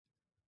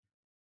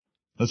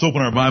Let's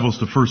open our Bibles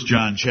to 1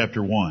 John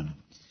chapter 1.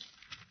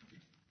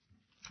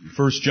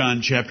 1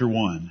 John chapter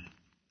 1.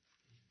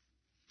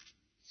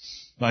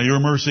 By your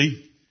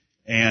mercy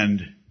and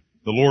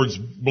the Lord's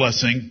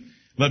blessing,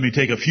 let me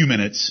take a few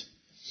minutes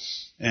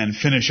and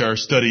finish our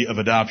study of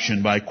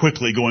adoption by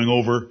quickly going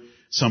over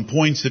some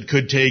points that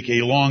could take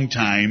a long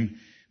time,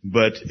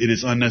 but it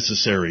is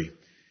unnecessary.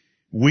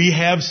 We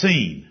have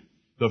seen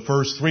the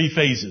first three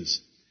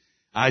phases.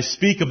 I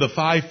speak of the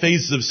 5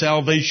 phases of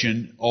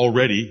salvation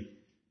already,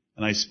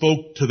 and I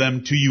spoke to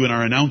them to you in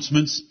our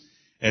announcements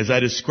as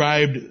I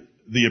described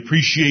the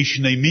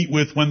appreciation they meet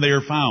with when they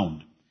are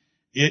found.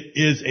 It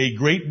is a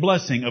great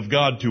blessing of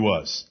God to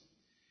us.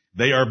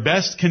 They are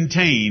best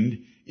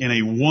contained in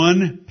a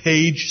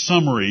 1-page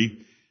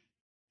summary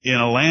in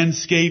a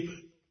landscape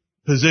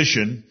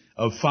position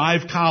of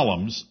 5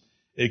 columns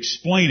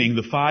explaining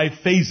the 5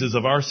 phases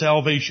of our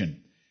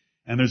salvation.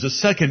 And there's a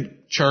second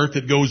chart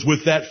that goes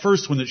with that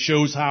first one that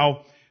shows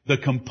how the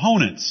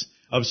components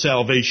of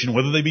salvation,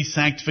 whether they be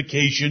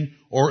sanctification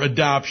or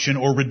adoption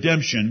or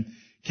redemption,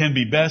 can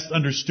be best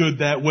understood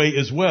that way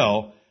as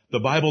well. The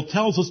Bible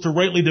tells us to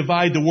rightly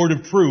divide the word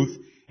of truth,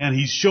 and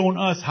He's shown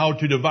us how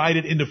to divide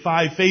it into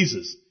 5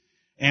 phases.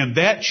 And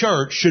that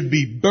chart should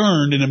be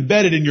burned and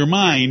embedded in your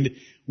mind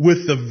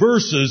with the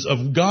verses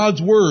of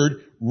God's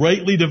Word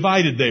rightly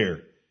divided there.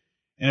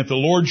 And if the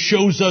Lord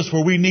shows us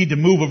where we need to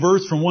move a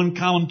verse from one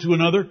column to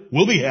another,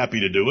 we'll be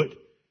happy to do it.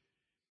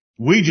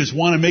 We just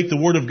want to make the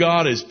Word of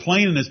God as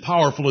plain and as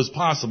powerful as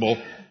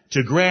possible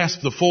to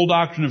grasp the full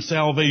doctrine of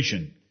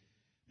salvation.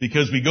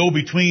 Because we go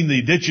between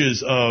the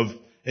ditches of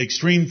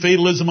extreme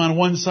fatalism on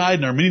one side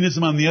and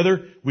Arminianism on the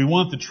other. We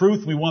want the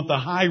truth. We want the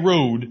high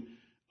road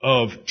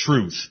of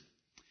truth.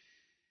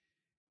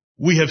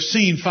 We have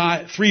seen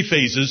 3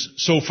 phases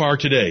so far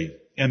today.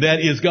 And that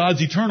is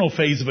God's eternal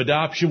phase of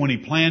adoption when He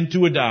planned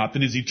to adopt,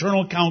 and His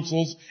eternal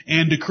counsels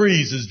and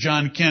decrees, as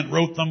John Kent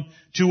wrote them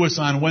to us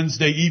on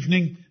Wednesday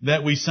evening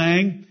that we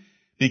sang,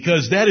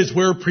 because that is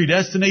where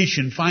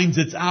predestination finds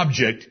its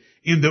object,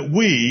 in that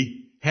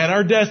we had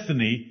our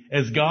destiny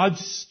as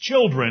God's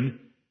children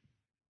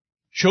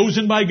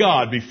chosen by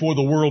God before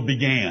the world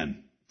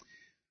began.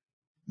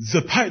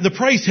 The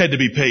price had to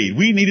be paid.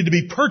 We needed to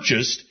be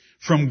purchased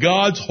from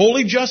God's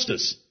holy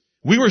justice.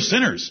 We were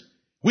sinners.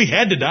 We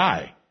had to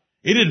die.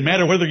 It didn't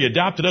matter whether He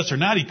adopted us or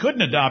not. He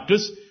couldn't adopt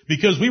us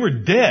because we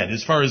were dead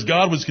as far as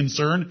God was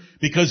concerned,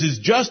 because His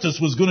justice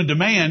was going to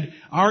demand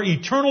our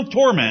eternal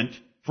torment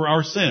for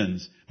our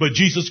sins. But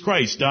Jesus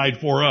Christ died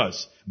for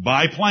us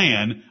by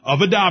plan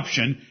of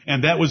adoption,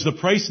 and that was the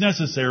price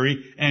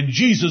necessary, and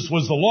Jesus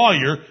was the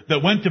lawyer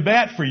that went to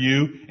bat for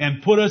you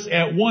and put us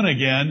at one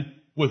again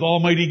with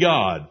Almighty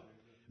God.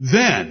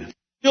 Then,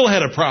 still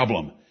had a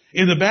problem.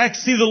 In the back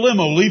seat of the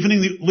limo,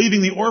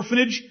 leaving the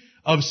orphanage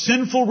of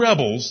sinful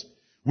rebels,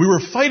 we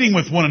were fighting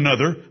with one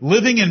another,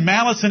 living in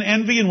malice and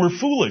envy, and were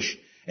foolish.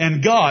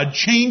 And God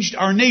changed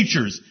our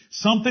natures,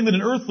 something that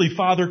an earthly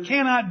father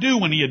cannot do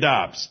when He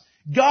adopts.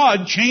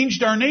 God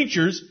changed our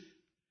natures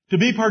to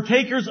be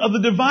partakers of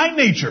the divine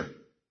nature,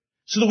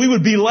 so that we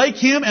would be like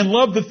Him and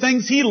love the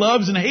things He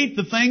loves and hate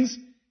the things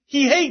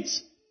He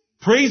hates.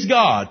 Praise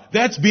God.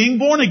 That's being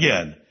born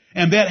again.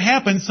 And that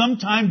happened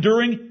sometime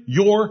during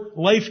your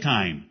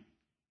lifetime.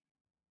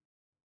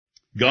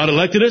 God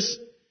elected us.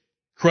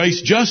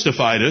 Christ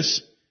justified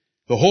us.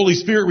 The Holy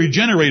Spirit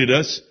regenerated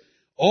us,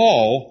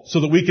 all so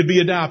that we could be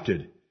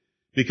adopted.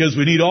 Because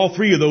we need all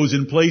 3 of those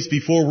in place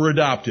before we're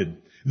adopted.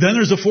 Then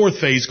there's a 4th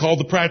phase called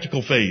the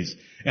practical phase.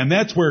 And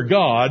that's where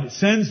God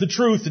sends the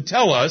truth to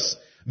tell us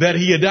that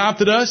He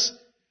adopted us,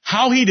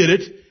 how He did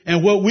it,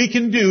 and what we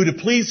can do to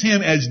please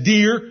Him as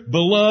dear,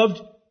 beloved,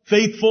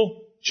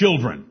 faithful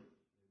children.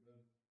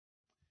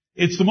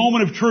 It's the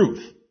moment of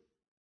truth.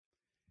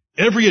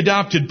 Every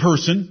adopted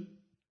person,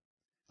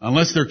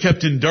 unless they're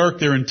kept in dark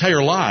their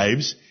entire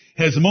lives,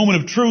 has a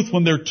moment of truth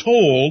when they're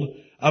told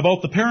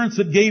about the parents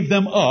that gave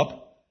them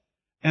up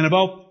and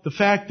about the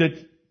fact that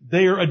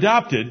they are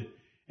adopted.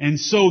 And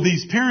so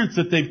these parents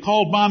that they've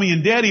called mommy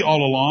and daddy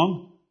all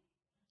along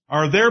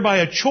are there by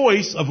a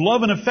choice of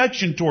love and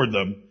affection toward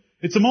them.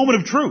 It's a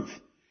moment of truth.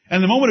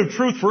 And the moment of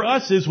truth for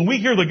us is when we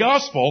hear the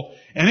gospel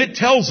and it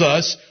tells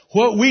us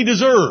what we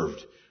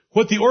deserved,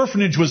 what the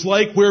orphanage was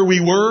like, where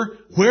we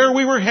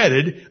were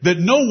headed, that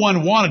no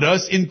one wanted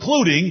us,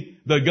 including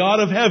the God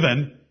of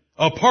heaven,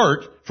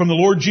 apart from the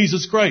Lord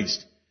Jesus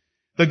Christ.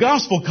 The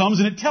gospel comes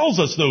and it tells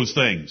us those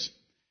things.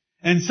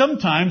 And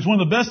sometimes one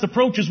of the best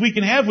approaches we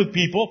can have with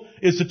people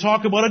is to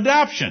talk about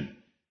adoption.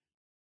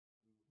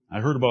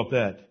 I heard about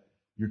that,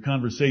 your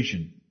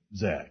conversation,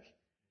 Zach.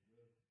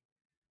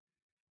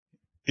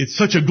 It's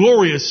such a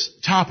glorious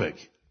topic.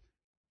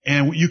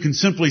 And you can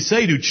simply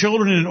say, do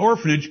children in an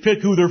orphanage pick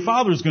who their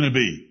father's going to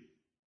be?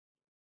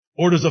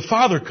 Or does a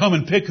father come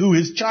and pick who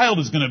his child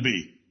is going to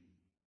be?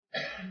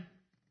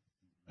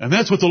 And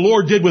that's what the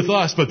Lord did with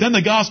us. But then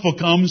the gospel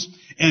comes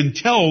and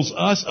tells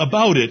us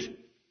about it.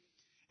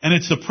 And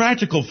it's the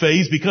practical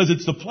phase because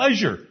it's the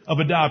pleasure of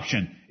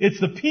adoption. It's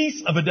the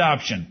peace of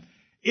adoption.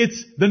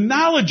 It's the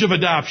knowledge of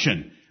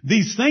adoption.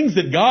 These things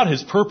that God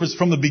has purposed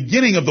from the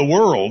beginning of the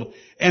world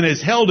and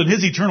has held in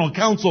His eternal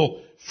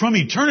counsel from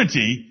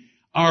eternity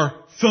are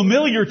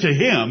familiar to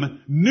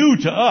Him, new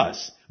to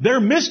us. They're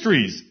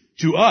mysteries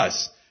to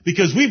us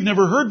because we've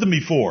never heard them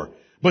before.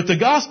 But the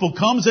gospel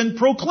comes and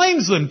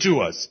proclaims them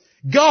to us.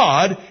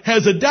 God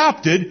has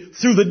adopted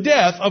through the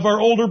death of our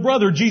older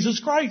brother, Jesus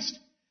Christ.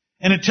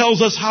 And it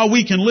tells us how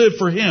we can live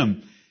for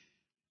Him.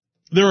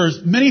 There are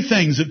many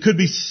things that could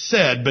be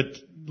said, but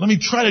let me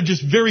try to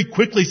just very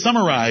quickly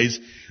summarize.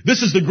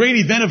 This is the great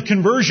event of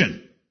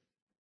conversion.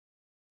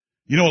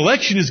 You know,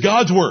 election is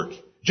God's work.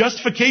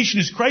 Justification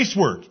is Christ's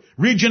work.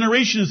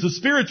 Regeneration is the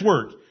Spirit's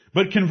work.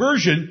 But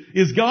conversion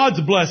is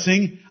God's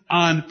blessing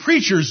on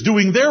preachers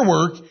doing their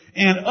work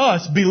and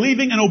us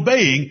believing and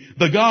obeying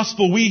the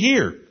gospel we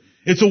hear.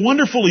 It's a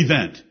wonderful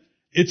event.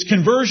 It's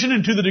conversion,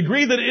 and to the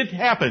degree that it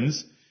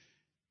happens,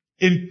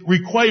 it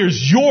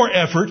requires your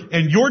effort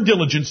and your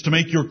diligence to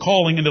make your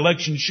calling and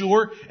election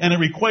sure, and it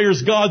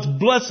requires God's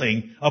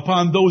blessing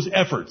upon those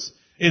efforts.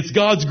 It's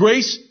God's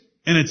grace,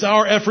 and it's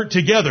our effort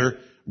together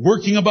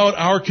working about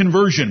our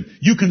conversion.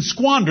 You can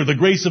squander the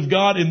grace of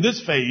God in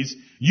this phase.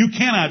 You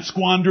cannot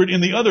squander it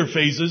in the other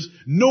phases,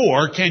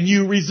 nor can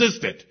you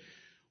resist it.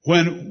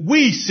 When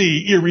we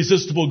see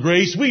irresistible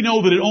grace, we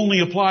know that it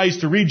only applies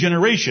to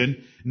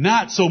regeneration,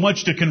 not so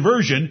much to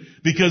conversion,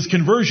 because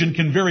conversion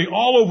can vary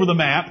all over the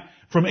map.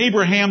 From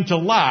Abraham to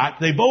Lot,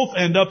 they both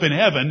end up in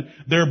heaven.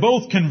 They're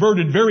both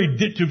converted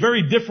to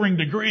very differing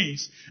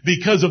degrees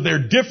because of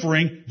their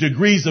differing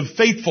degrees of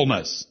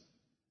faithfulness.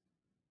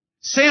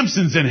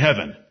 Samson's in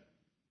heaven,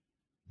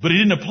 but he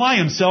didn't apply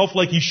himself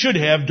like he should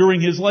have during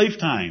his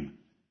lifetime.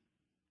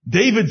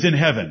 David's in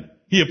heaven.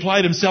 He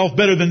applied himself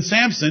better than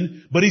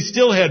Samson, but he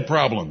still had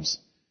problems.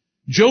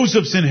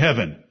 Joseph's in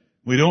heaven.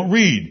 We don't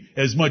read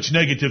as much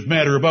negative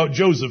matter about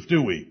Joseph,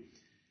 do we?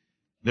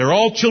 They're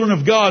all children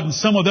of God, and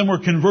some of them were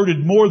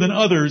converted more than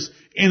others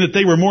in that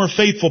they were more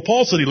faithful.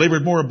 Paul said he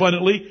labored more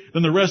abundantly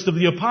than the rest of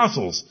the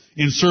apostles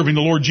in serving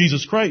the Lord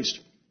Jesus Christ.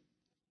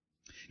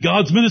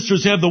 God's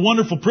ministers have the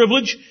wonderful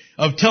privilege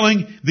of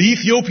telling the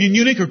Ethiopian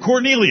eunuch or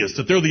Cornelius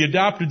that they're the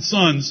adopted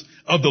sons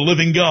of the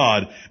living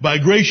God by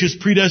gracious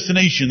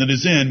predestination that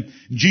is in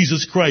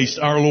Jesus Christ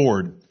our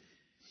Lord.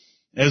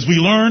 As we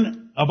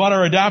learn about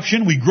our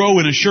adoption, we grow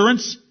in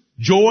assurance,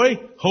 joy,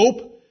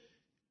 hope,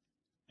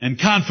 and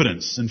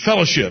confidence and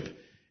fellowship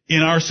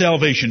in our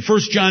salvation. 1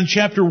 John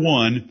chapter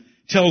 1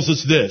 tells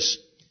us this.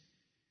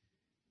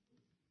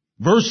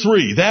 Verse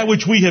 3, that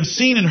which we have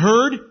seen and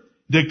heard,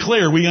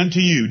 declare we unto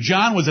you.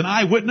 John was an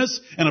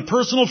eyewitness and a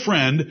personal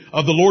friend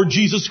of the Lord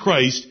Jesus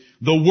Christ,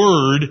 the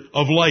Word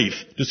of life,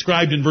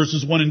 described in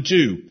verses 1 and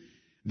 2.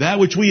 That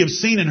which we have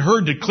seen and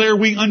heard, declare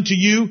we unto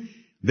you,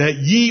 that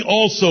ye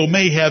also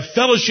may have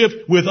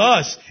fellowship with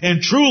us.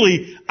 And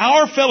truly,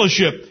 our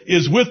fellowship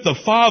is with the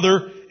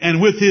Father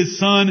and with His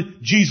Son,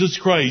 Jesus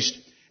Christ.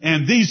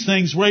 And these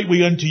things write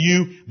we unto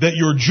you, that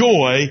your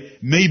joy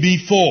may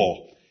be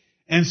full.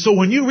 And so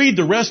when you read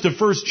the rest of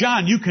 1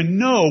 John, you can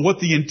know what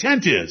the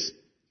intent is.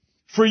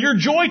 For your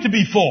joy to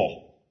be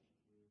full.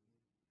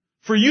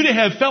 For you to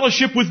have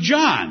fellowship with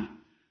John.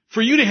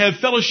 For you to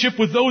have fellowship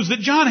with those that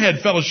John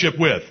had fellowship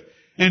with.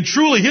 And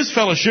truly his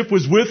fellowship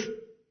was with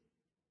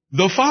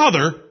the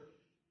Father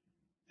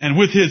and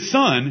with His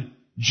Son,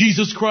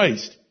 Jesus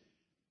Christ.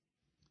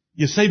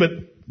 You say, but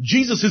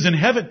Jesus is in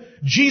heaven.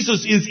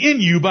 Jesus is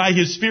in you by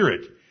His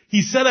Spirit.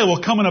 He said, I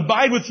will come and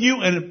abide with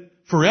you and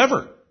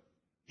forever.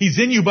 He's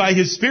in you by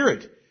His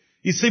Spirit.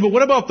 You say, but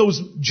what about those?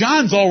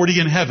 John's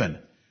already in heaven.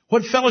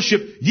 What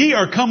fellowship? Ye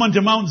are come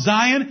unto Mount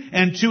Zion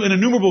and to an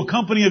innumerable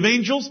company of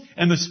angels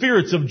and the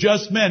spirits of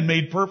just men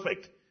made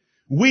perfect.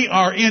 We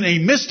are in a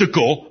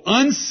mystical,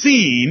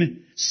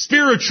 unseen,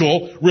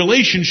 spiritual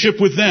relationship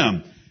with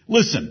them.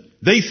 Listen,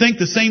 they think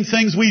the same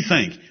things we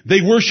think.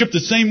 They worship the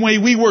same way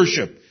we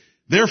worship.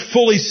 They're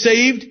fully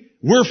saved.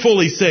 We're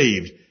fully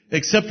saved.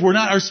 Except we're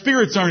not, our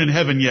spirits aren't in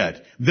heaven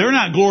yet. They're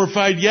not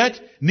glorified yet.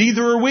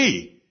 Neither are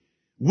we.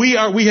 We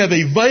have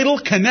a vital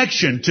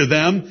connection to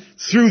them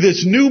through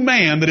this new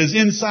man that is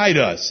inside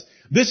us.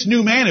 This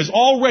new man is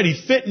already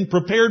fit and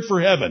prepared for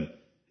heaven.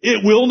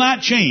 It will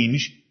not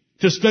change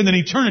to spend an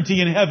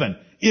eternity in heaven.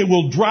 It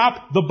will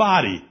drop the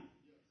body.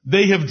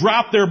 They have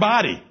dropped their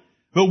body.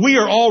 But we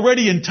are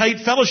already in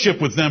tight fellowship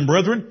with them,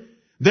 brethren.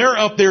 They're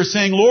up there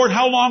saying, Lord,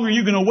 how long are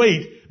you going to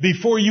wait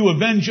before you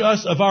avenge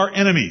us of our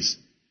enemies?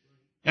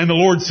 And the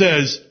Lord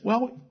says,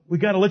 well, we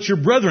got to let your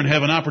brethren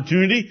have an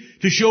opportunity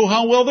to show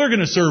how well they're going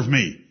to serve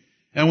me.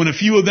 And when a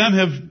few of them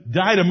have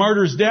died a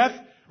martyr's death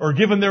or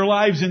given their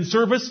lives in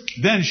service,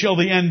 then shall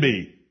the end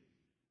be.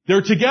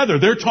 They're together.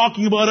 They're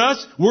talking about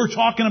us. We're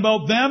talking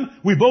about them.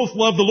 We both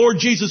love the Lord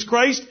Jesus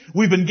Christ.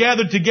 We've been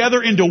gathered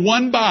together into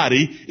one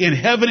body in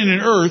heaven and in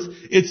earth.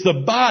 It's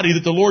the body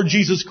that the Lord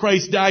Jesus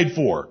Christ died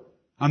for.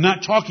 I'm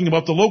not talking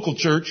about the local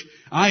church.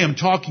 I am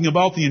talking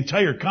about the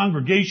entire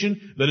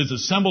congregation that is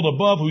assembled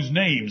above, whose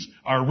names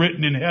are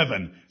written in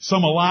heaven.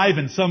 Some alive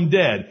and some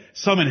dead.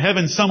 Some in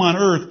heaven, some on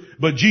earth.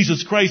 But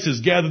Jesus Christ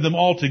has gathered them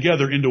all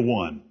together into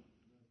one.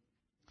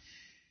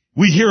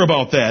 We hear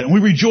about that and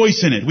we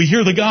rejoice in it. We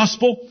hear the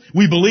gospel.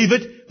 We believe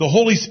it. The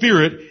Holy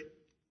Spirit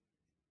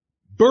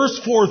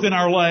bursts forth in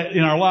our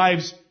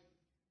lives,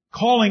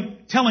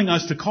 telling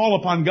us to call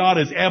upon God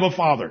as Abba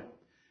Father.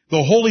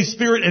 The Holy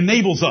Spirit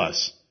enables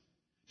us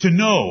to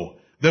know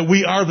that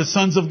we are the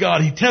sons of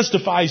God. He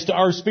testifies to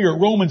our spirit.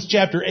 Romans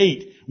chapter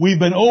 8. We've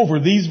been over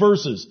these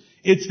verses.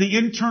 It's the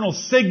internal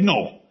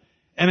signal,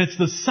 and it's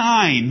the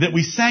sign that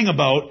we sang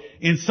about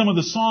in some of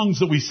the songs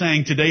that we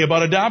sang today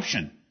about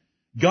adoption.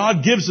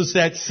 God gives us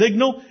that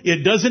signal.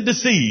 It doesn't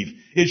deceive.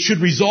 It should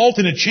result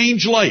in a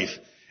changed life.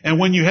 And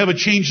when you have a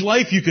changed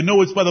life, you can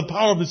know it's by the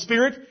power of the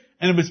Spirit.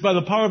 And if it's by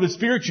the power of the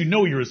Spirit, you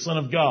know you're a son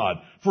of God.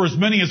 For as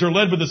many as are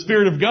led by the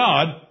Spirit of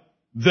God,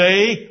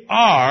 they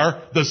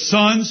are the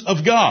sons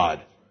of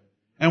God.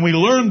 And we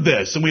learn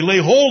this, and we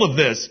lay hold of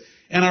this,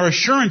 and our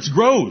assurance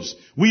grows.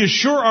 We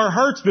assure our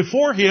hearts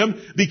before Him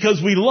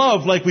because we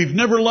love like we've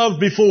never loved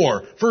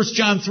before. 1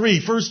 John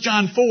 3, 1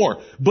 John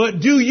 4. But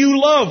do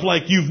you love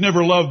like you've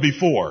never loved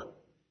before?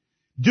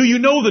 Do you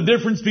know the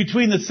difference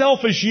between the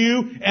selfish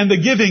you and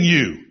the giving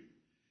you?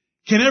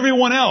 Can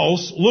everyone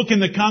else look in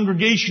the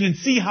congregation and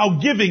see how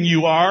giving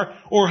you are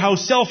or how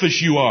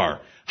selfish you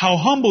are? How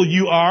humble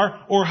you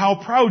are or how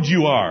proud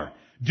you are?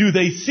 Do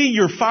they see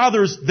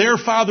their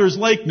father's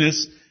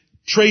likeness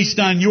traced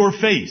on your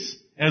face,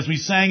 as we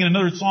sang in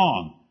another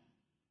song?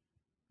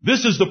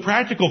 This is the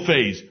practical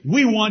phase.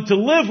 We want to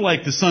live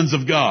like the sons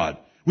of God.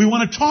 We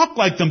want to talk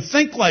like them,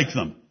 think like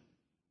them,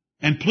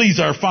 and please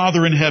our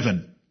Father in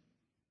heaven.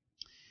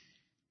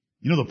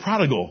 You know, the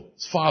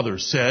prodigal's father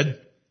said,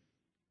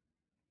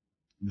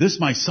 "This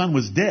my son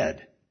was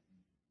dead,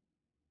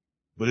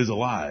 but is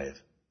alive.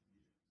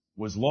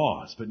 Was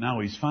lost, but now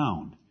he's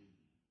found."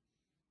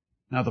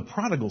 Now the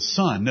prodigal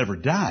son never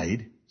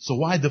died, so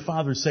why'd the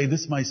father say,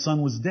 "This my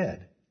son was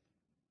dead"?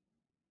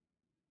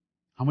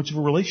 How much of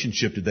a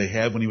relationship did they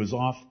have when he was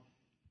off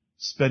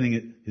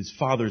spending his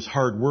father's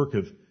hard work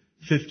of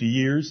 50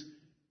 years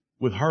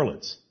with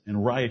harlots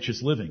and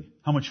riotous living?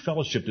 How much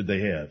fellowship did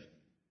they have?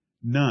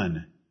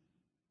 None.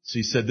 So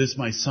he said, "This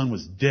my son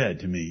was dead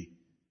to me."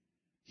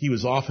 He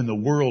was off in the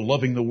world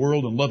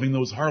and loving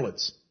those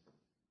harlots.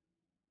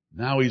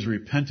 Now he's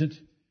repentant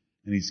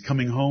and he's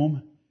coming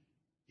home.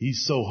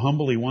 He's so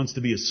humble he wants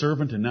to be a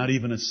servant and not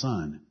even a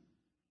son.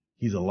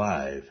 He's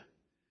alive.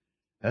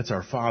 That's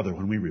our Father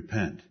when we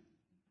repent.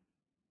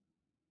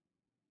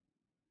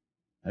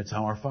 That's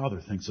how our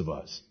Father thinks of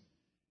us.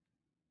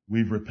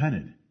 We've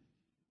repented.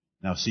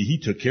 Now see, He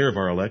took care of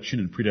our election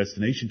and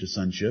predestination to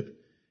sonship.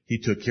 He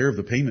took care of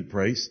the payment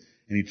price,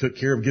 and He took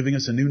care of giving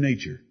us a new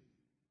nature.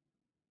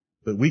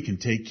 But we can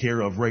take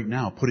care of right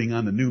now, putting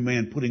on the new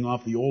man, putting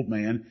off the old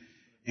man,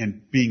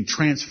 and being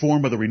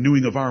transformed by the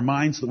renewing of our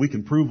minds so that we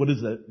can prove what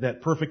is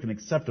that perfect and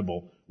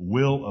acceptable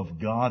will of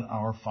God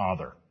our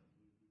Father.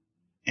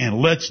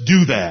 And let's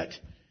do that.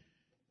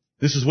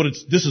 This is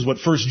what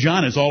 1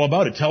 John is all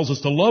about. It tells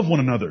us to love one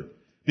another.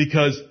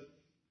 Because,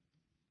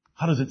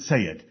 how does it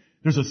say it?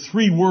 There's a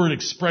 3-word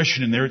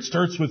expression in there. It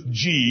starts with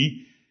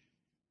G.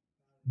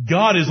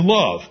 God is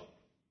love.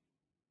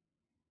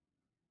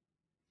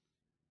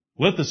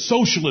 Let the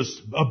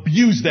socialists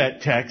abuse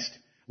that text.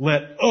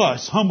 Let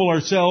us humble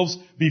ourselves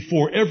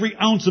before every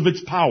ounce of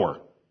its power.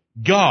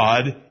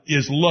 God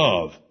is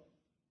love.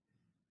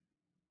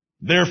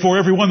 Therefore,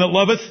 everyone that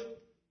loveth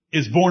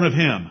is born of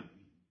Him.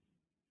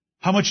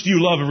 How much do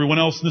you love everyone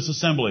else in this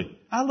assembly?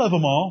 I love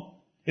them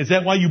all. Is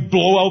that why you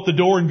blow out the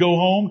door and go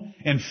home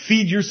and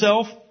feed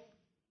yourself?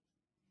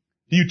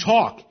 Do you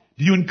talk?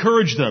 Do you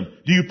encourage them?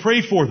 Do you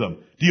pray for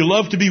them? Do you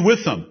love to be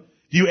with them?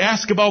 Do you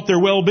ask about their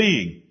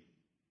well-being?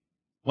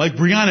 Like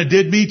Brianna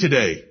did me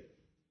today.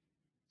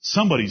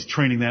 Somebody's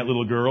training that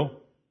little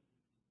girl.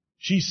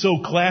 She's so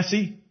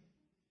classy.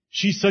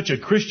 She's such a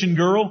Christian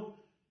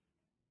girl.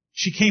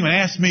 She came and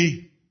asked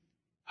me,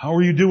 "How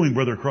are you doing,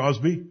 Brother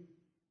Crosby?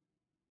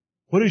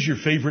 What is your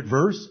favorite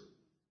verse?"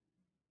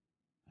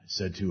 I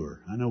said to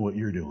her, "I know what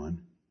you're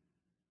doing.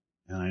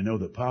 And I know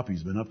that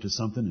Poppy's been up to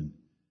something, and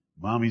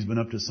Mommy's been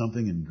up to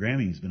something, and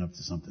Grammy's been up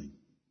to something."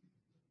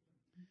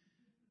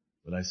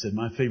 But I said,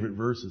 my favorite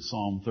verse is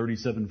Psalm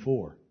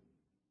 37:4.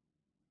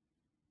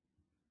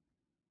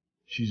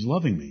 She's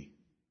loving me.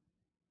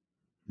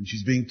 And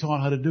she's being taught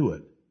how to do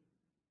it.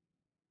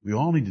 We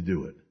all need to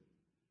do it.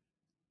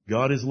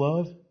 God is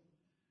love.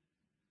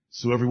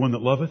 So everyone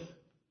that loveth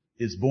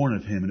is born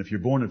of Him. And if you're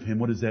born of Him,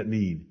 what does that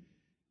mean?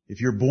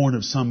 If you're born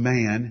of some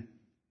man,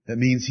 that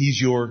means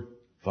he's your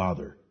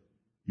father.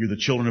 You're the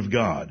children of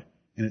God.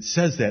 And it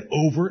says that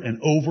over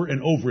and over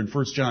and over in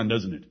 1 John,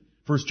 doesn't it?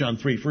 1 John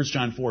 3, 1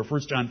 John 4,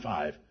 1 John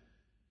 5.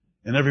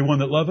 And everyone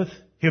that loveth,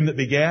 him that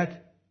begat,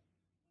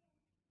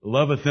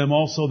 loveth them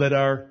also that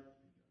are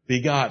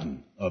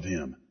begotten of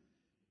Him.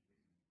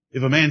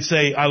 If a man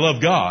say, "I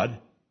love God,"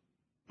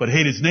 but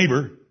hate his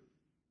neighbor,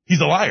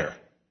 he's a liar.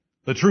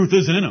 The truth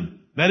isn't in him.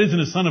 That isn't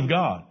a son of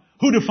God.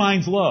 Who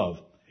defines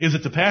love? Is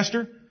it the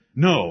pastor?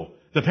 No.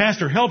 The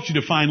pastor helps you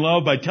define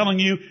love by telling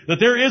you that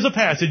there is a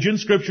passage in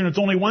Scripture and it's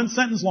only one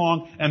sentence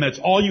long, and that's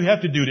all you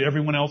have to do to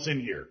everyone else in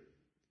here.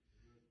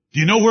 Do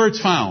you know where it's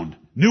found?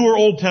 New or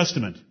Old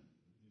Testament?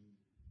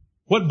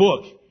 What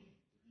book?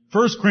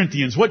 1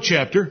 Corinthians. What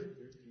chapter?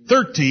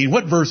 13.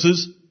 What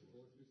verses?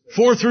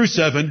 4 through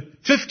 7.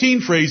 15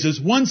 phrases.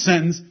 One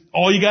sentence.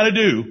 All you gotta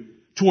do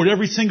toward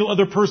every single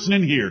other person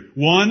in here.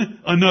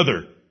 One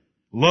another.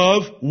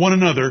 Love one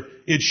another.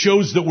 It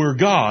shows that we're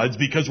God's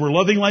because we're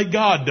loving like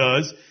God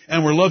does,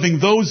 and we're loving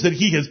those that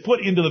He has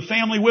put into the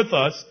family with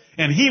us,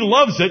 and He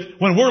loves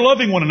it when we're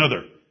loving one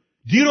another.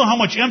 Do you know how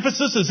much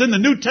emphasis is in the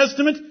New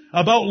Testament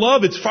about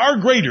love? It's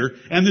far greater,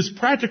 and this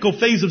practical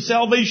phase of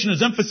salvation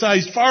is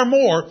emphasized far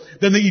more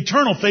than the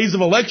eternal phase of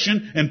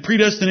election and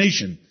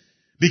predestination.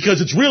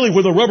 Because it's really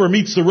where the rubber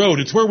meets the road.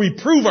 It's where we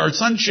prove our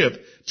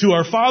sonship to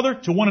our Father,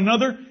 to one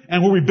another,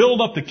 and where we build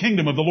up the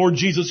kingdom of the Lord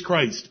Jesus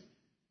Christ.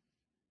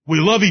 We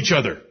love each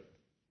other.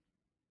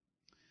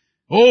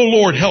 Oh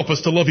Lord, help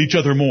us to love each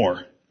other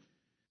more.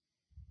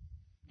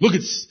 Look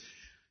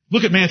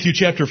at Matthew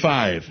chapter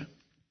 5.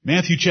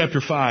 Matthew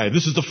chapter 5.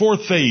 This is the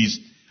fourth phase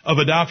of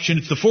adoption.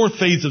 It's the fourth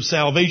phase of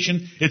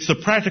salvation. It's the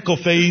practical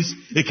phase.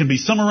 It can be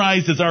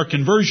summarized as our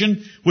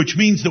conversion, which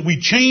means that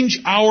we change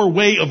our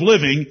way of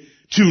living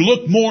to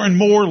look more and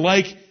more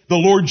like the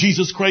Lord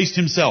Jesus Christ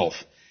Himself.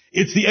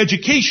 It's the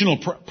educational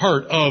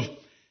part of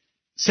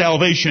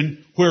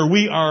salvation where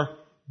we are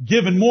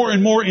given more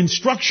and more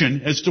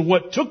instruction as to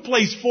what took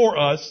place for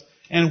us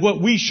and what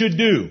we should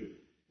do.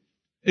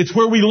 It's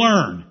where we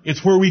learn.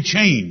 It's where we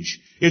change.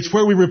 It's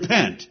where we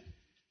repent.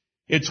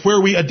 It's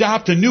where we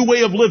adopt a new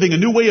way of living, a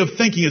new way of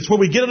thinking. It's where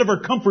we get out of our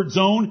comfort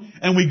zone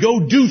and we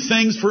go do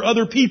things for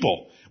other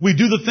people. We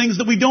do the things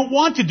that we don't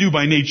want to do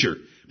by nature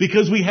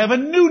because we have a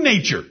new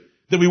nature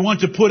that we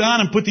want to put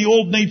on and put the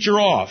old nature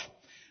off.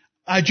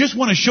 I just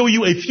want to show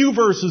you a few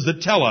verses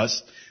that tell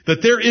us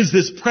that there is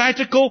this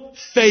practical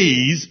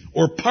phase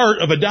or part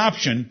of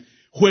adoption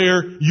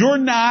where you're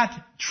not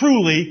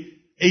truly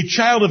a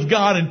child of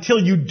God until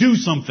you do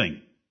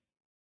something.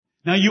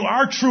 Now you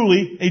are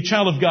truly a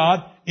child of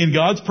God in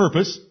God's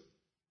purpose,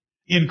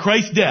 in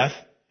Christ's death,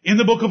 in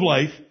the book of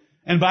life,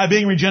 and by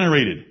being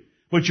regenerated.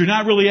 But you're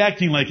not really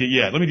acting like it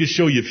yet. Let me just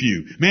show you a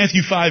few.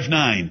 Matthew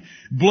 5:9.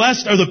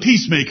 Blessed are the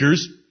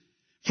peacemakers,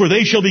 for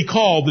they shall be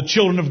called the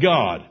children of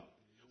God.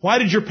 Why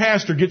did your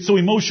pastor get so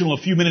emotional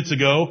a few minutes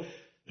ago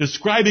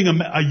describing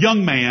a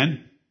young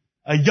man,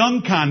 a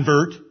young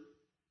convert,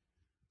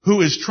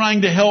 who is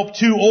trying to help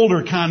two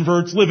older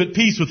converts live at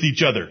peace with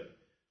each other?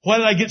 Why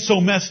did I get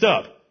so messed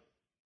up?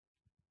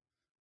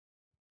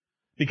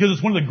 Because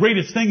it's one of the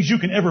greatest things you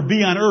can ever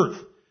be on earth.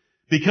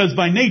 Because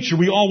by nature,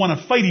 we all want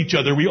to fight each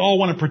other. We all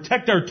want to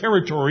protect our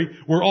territory.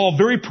 We're all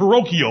very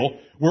parochial.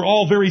 We're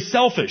all very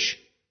selfish.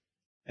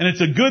 And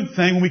it's a good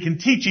thing when we can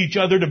teach each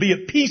other to be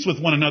at peace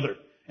with one another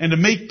and to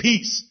make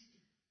peace.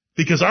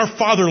 Because our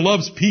Father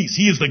loves peace.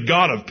 He is the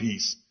God of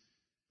peace.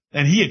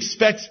 And He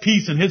expects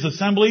peace in His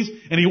assemblies,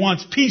 and He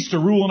wants peace to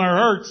rule in our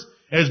hearts,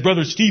 as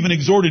Brother Stephen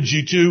exhorted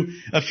you to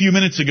a few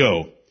minutes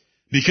ago.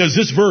 Because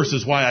this verse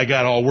is why I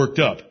got all worked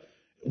up.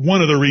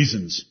 One of the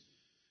reasons.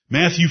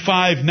 Matthew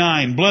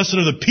 5:9, blessed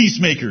are the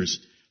peacemakers,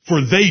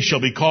 for they shall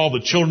be called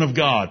the children of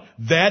God.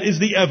 That is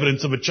the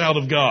evidence of a child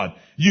of God.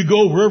 You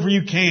go wherever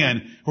you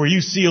can, where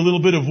you see a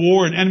little bit of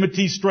war and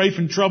enmity, strife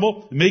and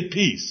trouble, and make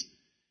peace.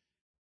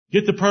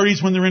 Get the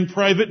parties when they're in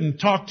private and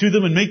talk to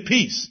them and make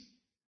peace.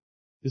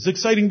 It's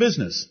exciting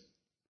business.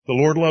 The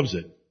Lord loves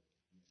it.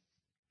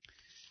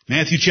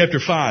 Matthew chapter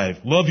 5,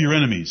 love your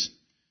enemies.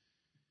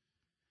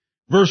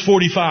 Verse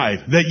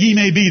 45, that ye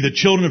may be the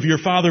children of your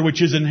Father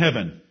which is in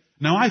heaven.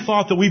 Now I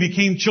thought that we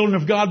became children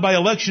of God by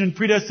election and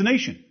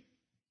predestination.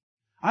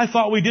 I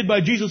thought we did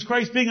by Jesus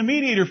Christ being a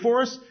mediator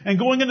for us and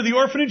going into the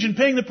orphanage and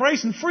paying the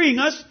price and freeing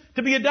us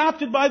to be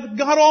adopted by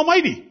God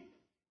Almighty.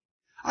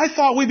 I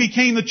thought we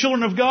became the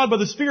children of God by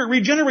the Spirit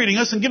regenerating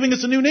us and giving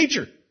us a new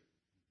nature.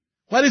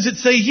 Why does it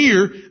say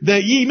here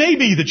that ye may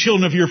be the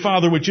children of your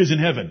Father which is in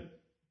heaven?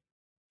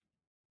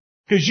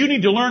 Because you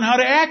need to learn how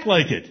to act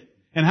like it.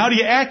 And how do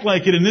you act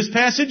like it in this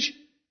passage?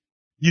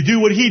 You do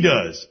what He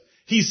does.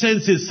 He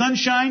sends His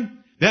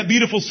sunshine, that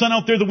beautiful sun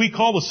out there that we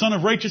call the Son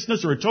of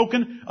Righteousness or a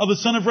token of the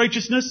Son of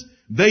Righteousness.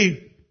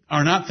 They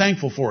are not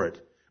thankful for it.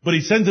 But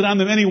He sends it on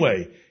them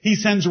anyway. He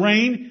sends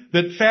rain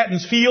that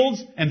fattens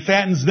fields and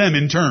fattens them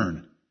in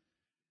turn.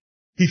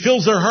 He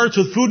fills their hearts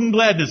with food and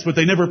gladness, but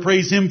they never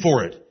praise Him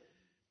for it.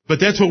 But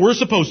that's what we're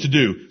supposed to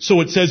do.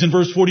 So it says in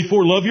verse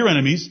 44, love your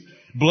enemies,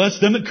 bless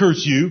them that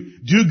curse you,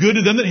 do good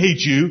to them that hate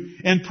you,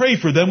 and pray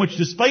for them which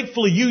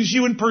despitefully use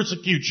you and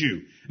persecute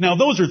you. Now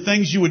those are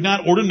things you would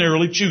not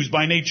ordinarily choose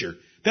by nature.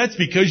 That's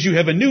because you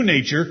have a new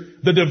nature,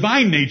 the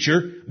divine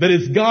nature, that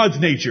is God's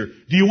nature.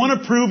 Do you want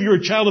to prove you're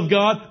a child of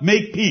God?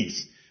 Make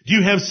peace. Do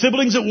you have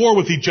siblings at war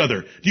with each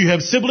other? Do you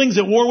have siblings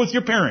at war with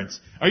your parents?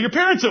 Are your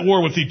parents at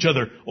war with each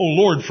other? Oh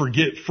Lord,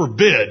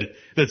 forbid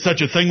that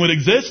such a thing would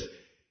exist.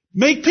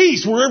 Make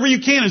peace wherever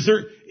you can.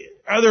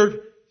 Are there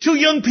two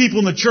young people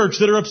in the church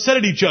that are upset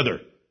at each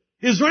other?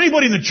 Is there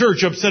anybody in the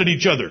church upset at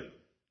each other?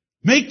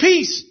 Make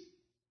peace.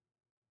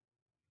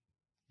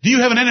 Do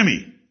you have an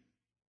enemy?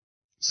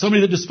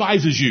 Somebody that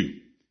despises you,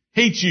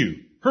 hates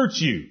you,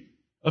 hurts you,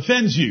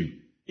 offends you,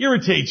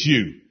 irritates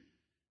you.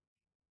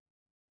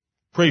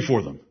 Pray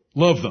for them.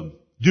 Love them.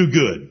 Do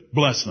good.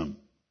 Bless them.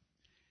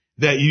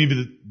 That ye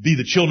may be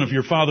the children of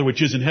your Father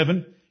which is in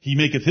heaven. He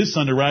maketh his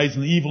sun to rise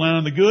on the evil and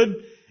on the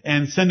good,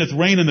 and sendeth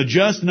rain on the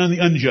just and on the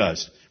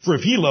unjust. For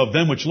if ye love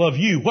them which love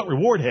you, what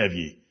reward have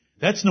ye?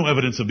 That's no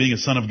evidence of being a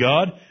son of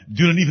God.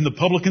 Do not even the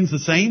publicans the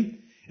same?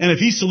 And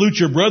if ye salute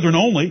your brethren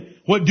only,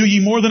 what do ye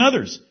more than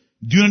others?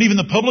 Do not even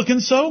the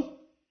publicans so?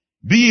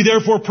 Be ye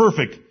therefore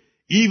perfect,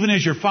 even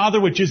as your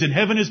Father which is in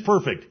heaven is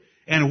perfect.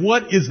 And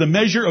what is the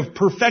measure of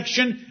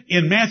perfection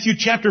in Matthew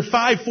chapter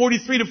 5,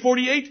 43 to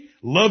 48?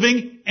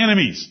 Loving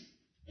enemies.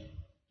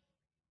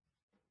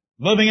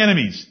 Loving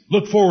enemies.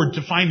 Look forward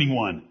to finding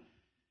one.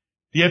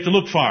 You have to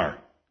look far.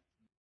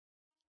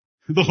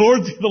 The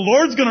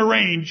Lord's going to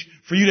arrange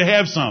for you to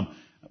have some.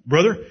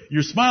 Brother,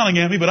 you're smiling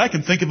at me, but I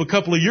can think of a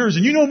couple of yours,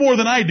 and you know more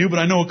than I do, but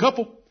I know a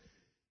couple.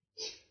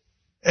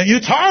 And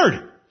it's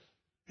hard.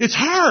 It's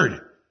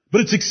hard.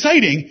 But it's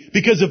exciting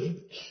because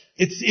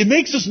it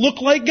makes us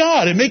look like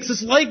God. It makes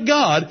us like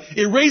God.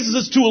 It raises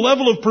us to a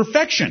level of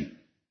perfection.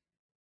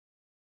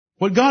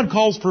 What God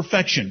calls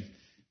perfection.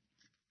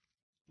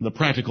 The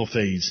practical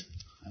phase.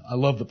 I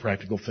love the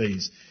practical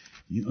phase.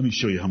 Let me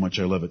show you how much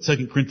I love it.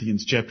 2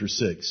 Corinthians chapter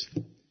 6.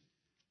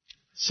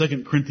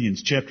 2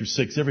 Corinthians chapter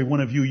 6. Every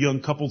one of you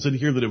young couples in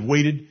here that have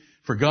waited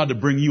for God to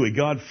bring you a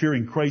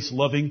God-fearing,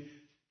 Christ-loving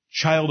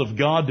child of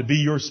God to be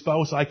your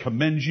spouse, I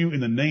commend you in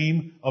the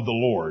name of the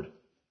Lord.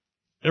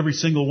 Every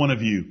single one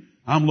of you.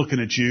 I'm looking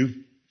at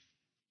you.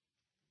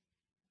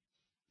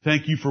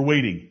 Thank you for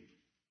waiting.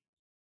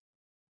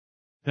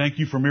 Thank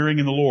you for marrying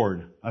in the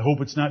Lord. I hope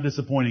it's not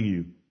disappointing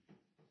you.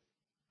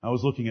 I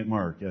was looking at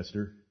Mark,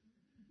 Esther.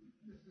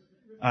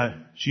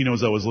 She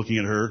knows I was looking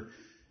at her.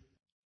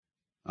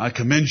 I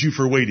commend you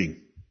for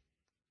waiting.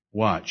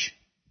 Watch.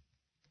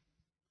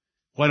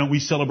 Why don't we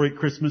celebrate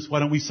Christmas? Why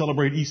don't we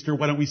celebrate Easter?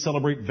 Why don't we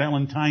celebrate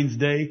Valentine's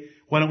Day?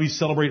 Why don't we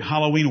celebrate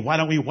Halloween? Why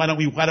don't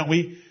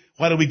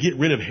we get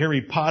rid of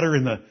Harry Potter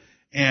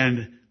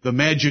and the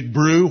magic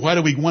brew? Why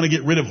do we want to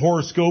get rid of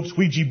horoscopes,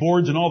 Ouija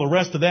boards, and all the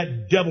rest of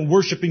that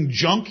devil-worshipping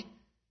junk?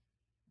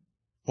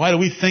 Why do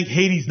we think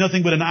Haiti's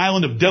nothing but an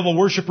island of devil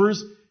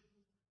worshippers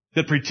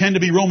that pretend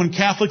to be Roman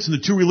Catholics and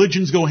the two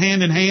religions go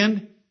hand in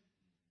hand?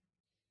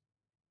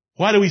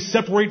 Why do we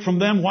separate from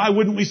them? Why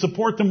wouldn't we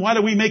support them? Why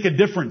do we make a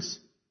difference?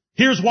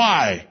 Here's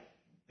why.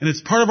 And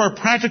it's part of our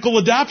practical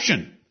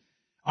adoption.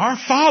 Our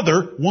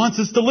Father wants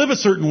us to live a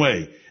certain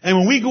way. And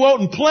when we go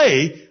out and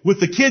play with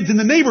the kids in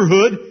the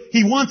neighborhood,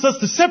 He wants us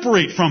to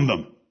separate from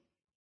them.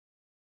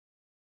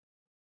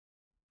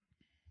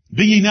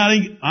 Be ye not,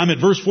 I'm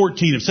at verse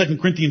 14 of 2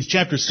 Corinthians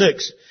chapter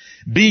 6.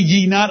 Be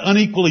ye not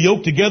unequally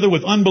yoked together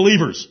with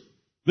unbelievers.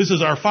 This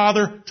is our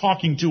Father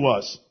talking to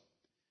us.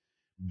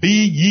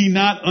 Be ye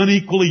not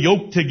unequally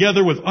yoked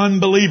together with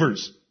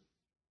unbelievers.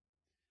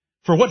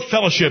 For what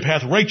fellowship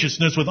hath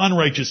righteousness with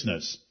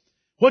unrighteousness?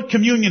 What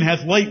communion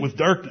hath light with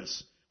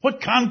darkness?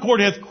 What concord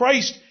hath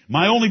Christ,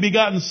 my only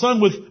begotten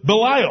Son, with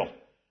Belial?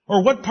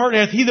 Or what part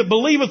hath he that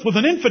believeth with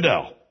an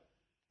infidel?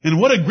 And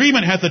what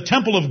agreement hath the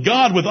temple of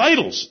God with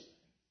idols?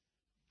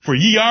 For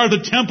ye are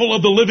the temple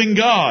of the living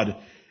God.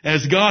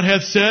 As God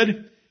hath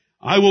said,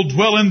 I will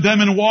dwell in them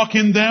and walk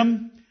in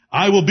them.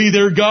 I will be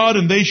their God,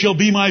 and they shall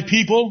be my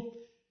people.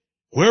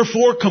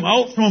 Wherefore come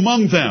out from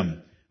among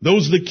them.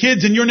 Those are the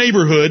kids in your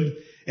neighborhood,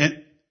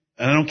 and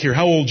I don't care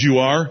how old you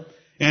are,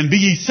 and be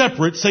ye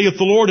separate, saith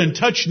the Lord, and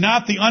touch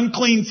not the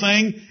unclean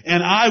thing,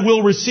 and I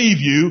will receive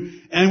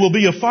you, and will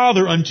be a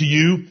father unto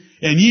you,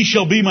 and ye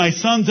shall be my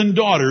sons and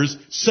daughters,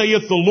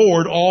 saith the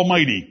Lord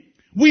Almighty.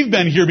 We've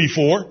been here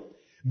before.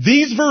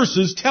 These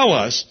verses tell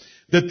us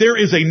that there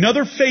is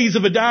another phase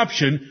of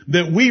adoption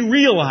that we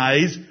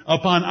realize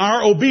upon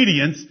our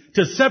obedience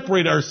to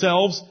separate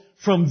ourselves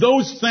from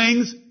those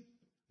things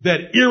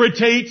that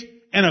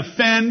irritate and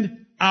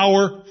offend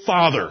our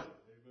Father.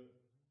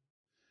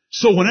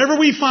 So whenever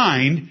we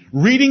find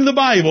reading the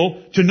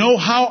Bible to know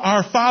how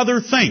our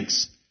Father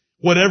thinks,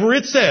 whatever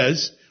it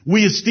says,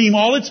 we esteem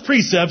all its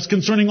precepts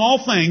concerning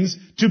all things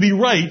to be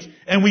right,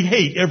 and we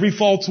hate every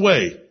false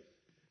way.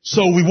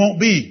 So we won't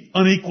be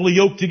unequally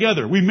yoked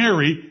together. We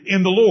marry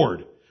in the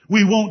Lord.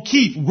 We won't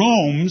keep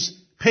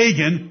Rome's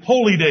pagan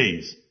holy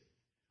days.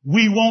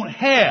 We won't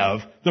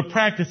have the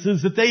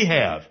practices that they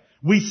have.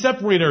 We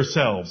separate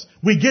ourselves.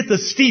 We get the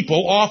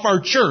steeple off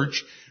our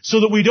church so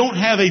that we don't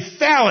have a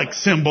phallic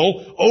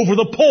symbol over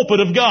the pulpit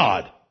of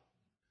God.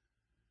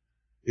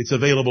 It's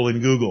available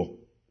in Google.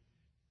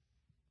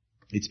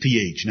 It's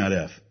PH, not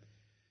F.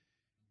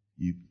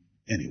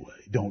 Anyway,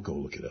 don't go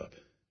look it up.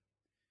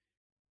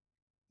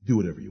 Do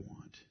whatever you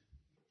want.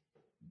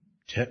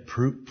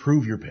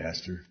 Prove your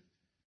pastor.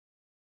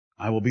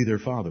 I will be their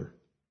father.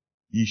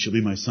 Ye shall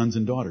be my sons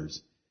and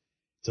daughters.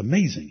 It's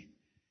amazing.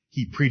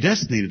 He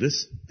predestinated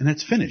us, and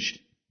that's finished.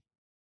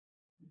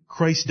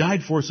 Christ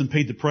died for us and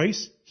paid the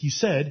price. He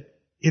said,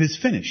 it is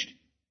finished.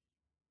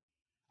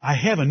 I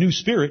have a new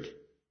spirit,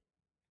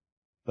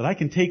 but I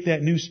can take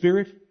that new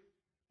spirit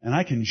and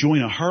I can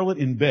join a harlot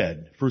in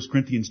bed, 1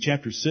 Corinthians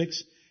chapter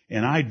 6,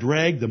 and I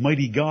drag the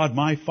mighty God,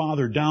 my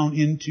Father, down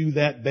into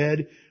that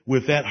bed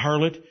with that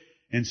harlot,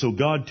 And so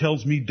God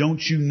tells me,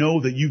 don't you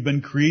know that you've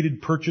been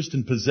created, purchased,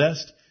 and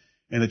possessed,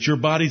 and that your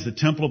body's the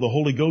temple of the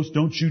Holy Ghost?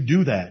 Don't you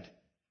do that.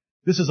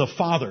 This is a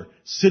father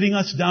sitting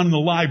us down in the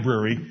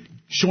library,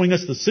 showing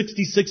us the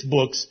 66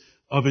 books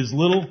of his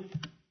little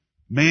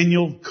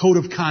manual code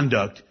of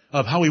conduct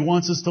of how he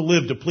wants us to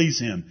live to please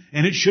him.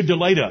 And it should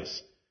delight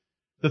us.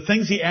 The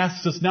things he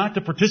asks us not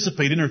to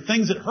participate in are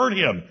things that hurt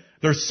him.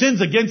 They're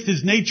sins against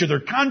his nature. They're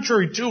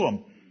contrary to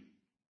him.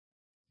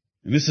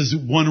 And this is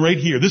one right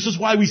here. This is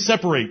why we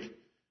separate.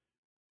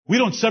 We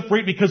don't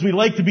separate because we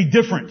like to be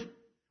different.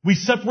 We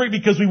separate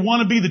because we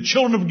want to be the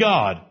children of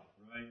God.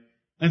 Right.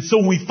 And so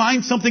when we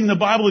find something in the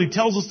Bible that he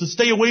tells us to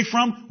stay away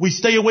from, we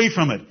stay away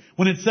from it.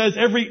 When it says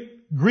every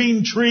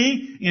green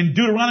tree in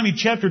Deuteronomy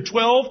chapter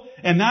 12,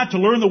 and not to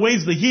learn the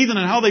ways of the heathen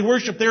and how they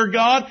worship their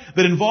God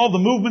that involve the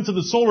movements of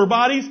the solar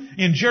bodies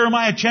in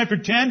Jeremiah chapter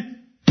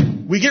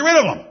 10, we get rid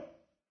of them.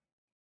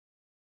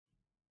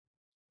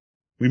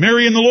 We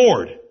marry in the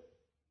Lord.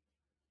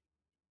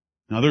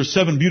 Now there's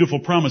 7 beautiful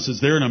promises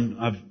there, and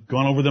I've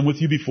gone over them with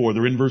you before.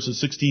 They're in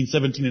verses 16,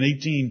 17, and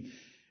 18.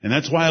 And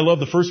that's why I love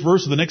the first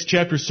verse of the next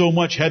chapter so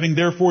much, having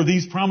therefore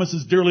these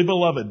promises, dearly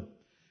beloved.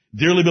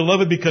 Dearly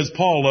beloved because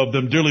Paul loved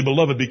them, dearly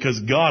beloved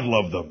because God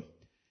loved them.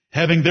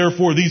 Having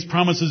therefore these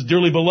promises,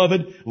 dearly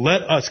beloved,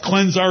 let us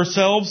cleanse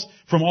ourselves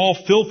from all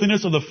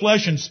filthiness of the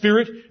flesh and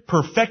spirit,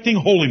 perfecting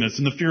holiness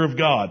in the fear of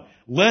God.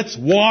 Let's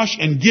wash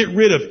and get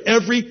rid of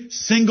every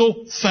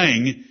single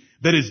thing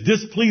that is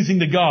displeasing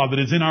to God that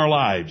is in our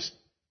lives.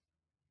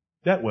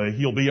 That way,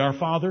 He'll be our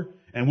Father,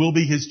 and we'll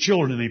be His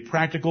children in a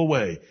practical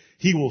way.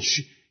 He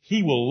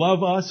will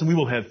love us, and we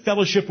will have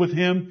fellowship with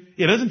Him.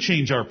 It doesn't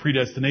change our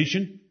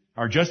predestination,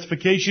 our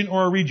justification,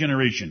 or our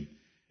regeneration.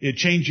 It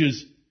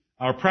changes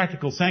our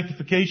practical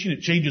sanctification.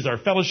 It changes our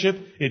fellowship.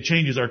 It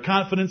changes our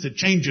confidence. It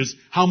changes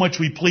how much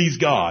we please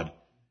God.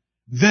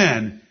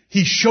 Then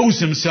He shows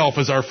Himself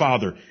as our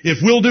Father. If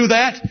we'll do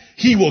that,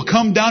 He will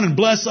come down and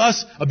bless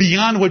us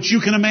beyond what you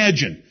can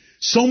imagine.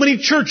 So many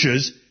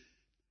churches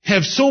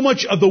have so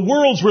much of the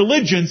world's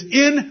religions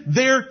in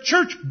their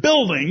church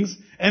buildings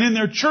and in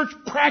their church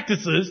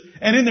practices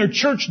and in their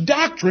church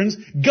doctrines.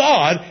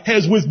 God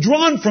has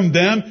withdrawn from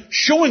them,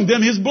 showing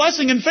them His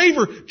blessing and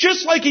favor,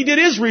 just like He did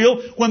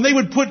Israel when they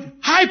would put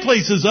high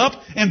places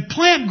up and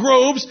plant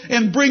groves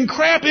and bring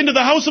crap into the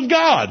house of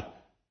God.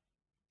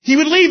 He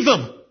would leave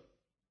them.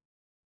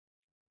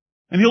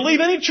 And He'll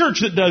leave any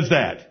church that does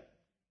that.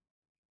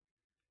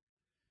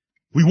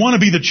 We want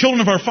to be the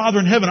children of our Father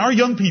in heaven, our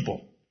young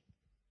people.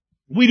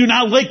 We do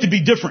not like to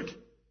be different.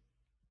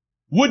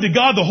 Would to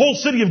God the whole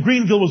city of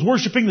Greenville was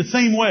worshiping the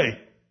same way.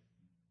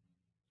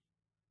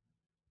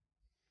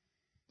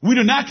 We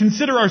do not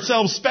consider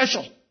ourselves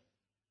special,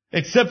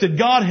 except that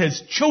God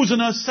has chosen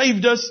us,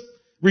 saved us,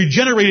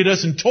 regenerated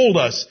us, and told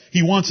us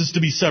He wants us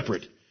to be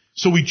separate.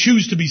 So we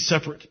choose to be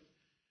separate.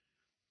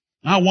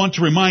 I want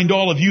to remind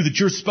all of you that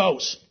your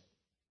spouse,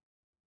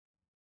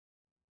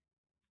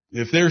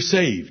 if they're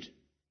saved,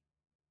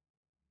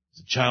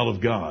 is a child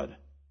of God,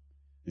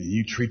 and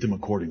you treat them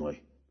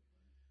accordingly.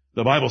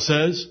 The Bible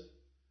says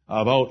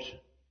about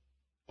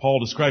Paul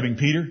describing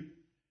Peter,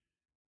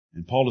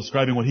 and Paul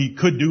describing what he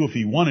could do if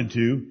he wanted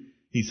to,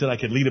 he said, I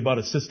could lead about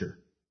a sister.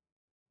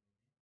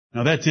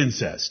 Now that's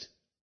incest.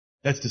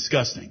 That's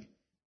disgusting.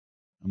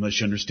 Unless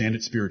you understand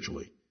it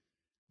spiritually.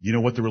 You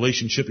know what the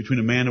relationship between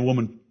a man and a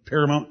woman,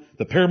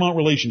 the paramount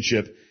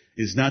relationship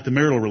is not the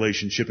marital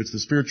relationship, it's the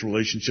spiritual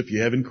relationship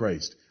you have in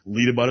Christ.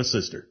 Lead about a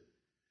sister.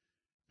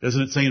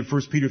 Doesn't it say in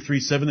 1 Peter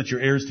 3:7 that you're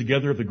heirs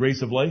together of the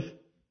grace of life?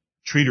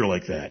 Treat her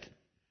like that.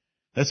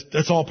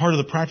 That's all part of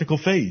the practical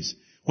phase.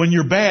 When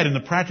you're bad in the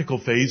practical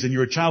phase and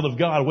you're a child of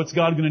God, what's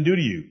God going to do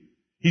to you?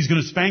 He's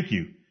going to spank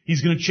you.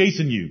 He's going to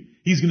chasten you.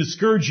 He's going to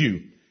scourge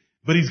you.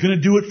 But He's going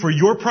to do it for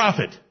your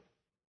profit.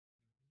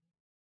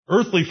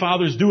 Earthly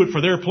fathers do it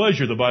for their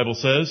pleasure, the Bible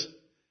says.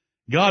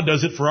 God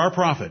does it for our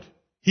profit.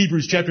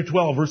 Hebrews chapter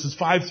 12, verses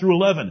 5 through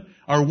 11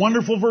 are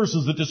wonderful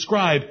verses that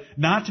describe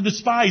not to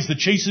despise the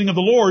chastening of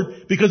the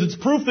Lord because it's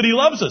proof that He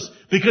loves us.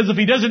 Because if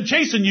He doesn't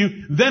chasten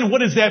you, then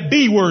what is that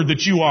B word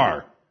that you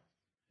are?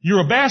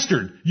 You're a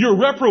bastard. You're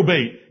a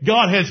reprobate.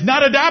 God has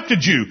not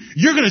adopted you.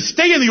 You're going to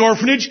stay in the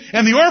orphanage,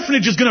 and the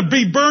orphanage is going to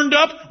be burned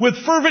up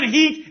with fervent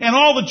heat and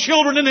all the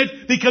children in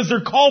it because they're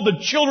called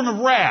the children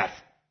of wrath.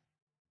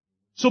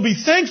 So be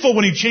thankful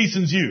when He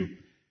chastens you.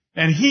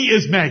 And He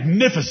is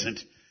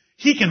magnificent.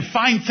 He can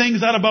find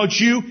things out about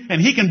you,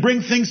 and He can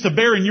bring things to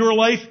bear in your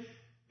life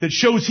that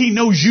shows He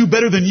knows you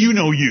better than you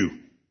know you.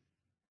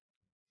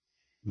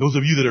 Those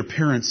of you that are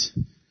parents,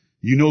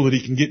 you know that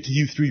He can get to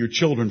you through your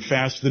children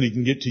faster than He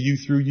can get to you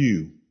through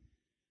you.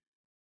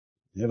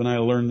 Haven't I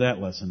learned that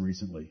lesson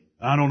recently?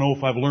 I don't know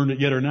if I've learned it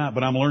yet or not,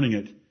 but I'm learning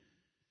it.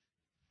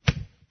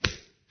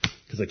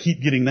 Because I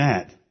keep getting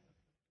that.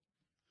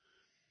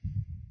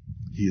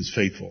 He is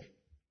faithful.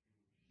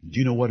 Do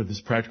you know what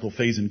this practical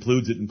phase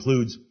includes? It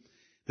includes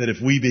that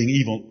if we, being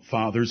evil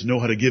fathers, know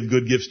how to give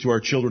good gifts to our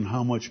children,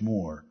 how much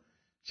more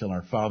shall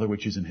our Father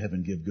which is in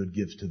heaven give good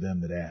gifts to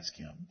them that ask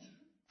Him?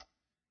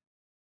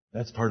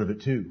 That's part of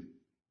it too.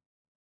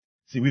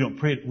 See, we don't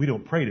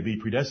pray to be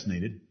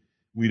predestinated.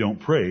 We don't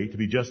pray to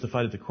be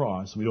justified at the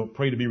cross. We don't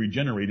pray to be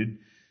regenerated,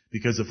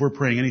 because if we're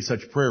praying any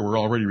such prayer, we're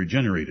already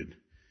regenerated.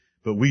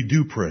 But we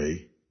do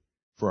pray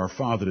for our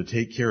Father to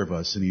take care of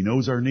us, and He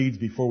knows our needs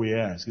before we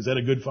ask. Is that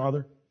a good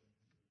Father?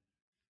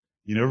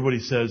 You know, everybody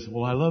says,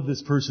 well, I love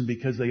this person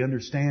because they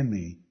understand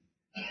me.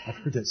 I've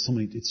heard that so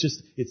many, it's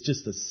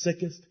just the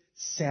sickest,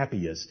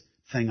 sappiest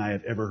thing I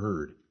have ever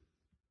heard.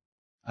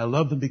 I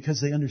love them because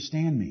they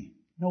understand me.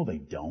 No, they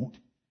don't.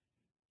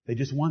 They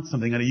just want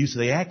something out of you, so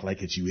they act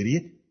like it, you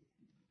idiot.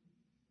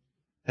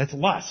 That's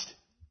lust.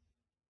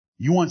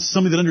 You want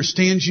somebody that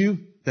understands you?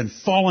 Then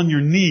fall on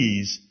your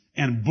knees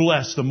and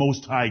bless the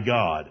Most High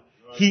God.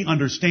 He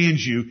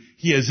understands you.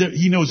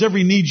 He knows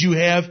every need you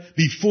have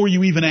before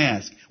you even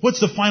ask. What's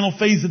the final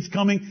phase that's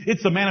coming?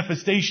 It's the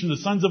manifestation of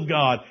the sons of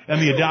God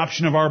and the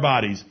adoption of our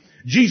bodies.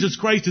 Jesus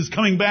Christ is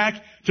coming back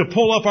to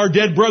pull up our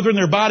dead brethren,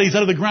 their bodies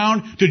out of the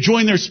ground, to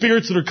join their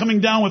spirits that are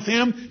coming down with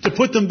Him, to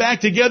put them back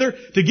together,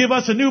 to give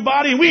us a new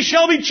body, and we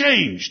shall be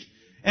changed.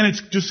 And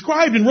it's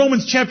described in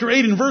Romans chapter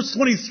 8 and verse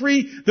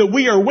 23 that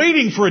we are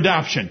waiting for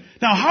adoption.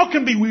 Now, how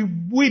can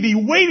we be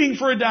waiting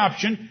for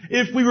adoption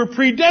if we were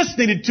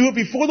predestinated to it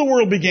before the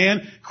world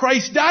began?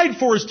 Christ died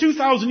for us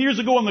 2,000 years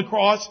ago on the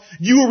cross.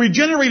 You were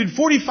regenerated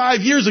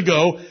 45 years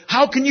ago.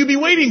 How can you be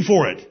waiting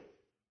for it?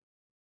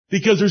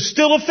 Because there's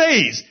still a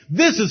phase.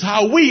 This is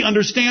how we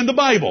understand the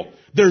Bible.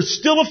 There's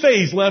still a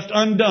phase left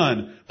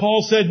undone.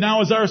 Paul said,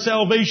 now is our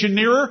salvation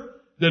nearer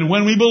than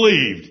when we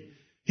believed.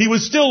 He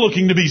was still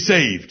looking to be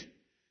saved.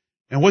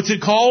 And what's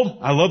it called?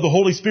 I love the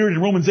Holy Spirit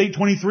in Romans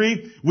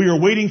 8:23. We are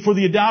waiting for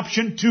the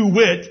adoption, to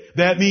wit.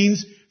 That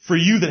means for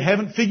you that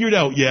haven't figured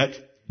out yet.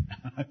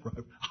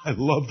 I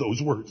love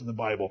those words in the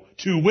Bible.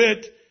 To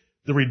wit,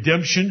 the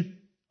redemption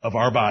of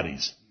our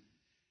bodies.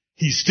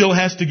 He still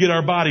has to get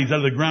our bodies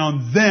out of the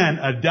ground. Then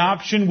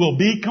adoption will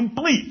be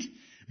complete,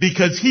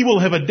 because He will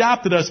have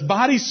adopted us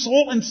body,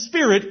 soul, and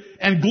spirit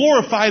and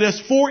glorified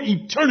us for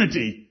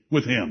eternity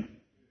with Him.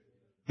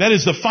 That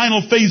is the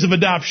final phase of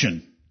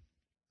adoption.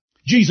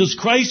 Jesus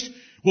Christ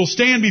will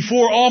stand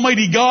before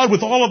Almighty God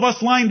with all of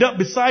us lined up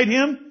beside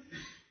Him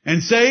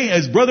and say,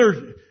 as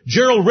Brother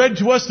Gerald read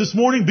to us this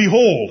morning,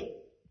 behold,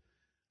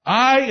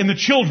 I and the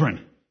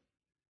children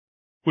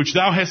which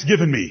Thou hast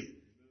given me.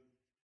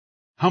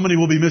 How many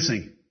will be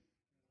missing?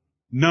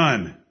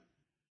 None.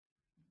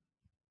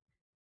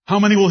 How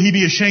many will He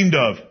be ashamed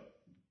of?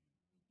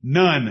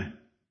 None.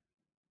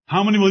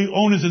 How many will He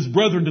own as His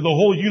brethren to the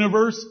whole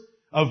universe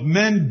of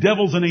men,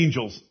 devils, and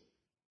angels?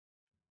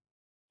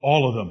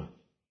 All of them.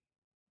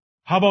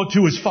 How about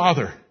to His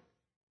Father?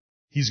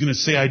 He's going to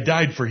say, I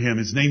died for him.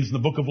 His name's in the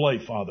book of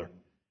life, Father.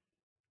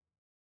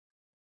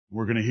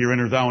 We're going to hear,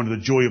 enter thou into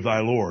the joy of thy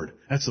Lord.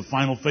 That's the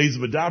final phase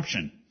of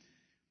adoption.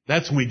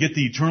 That's when we get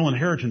the eternal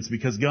inheritance,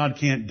 because God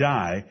can't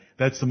die.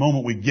 That's the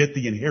moment we get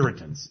the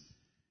inheritance.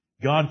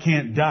 God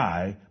can't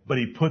die, but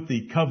He put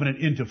the covenant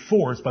into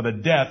force by the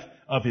death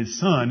of His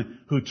Son,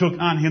 who took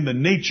on Him the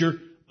nature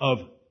of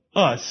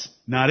us,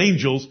 not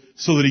angels,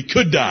 so that He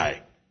could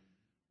die.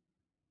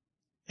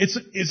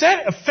 Is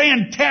that a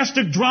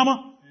fantastic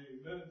drama?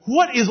 Amen.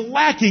 What is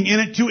lacking in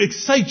it to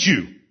excite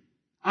you?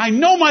 I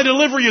know my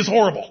delivery is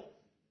horrible.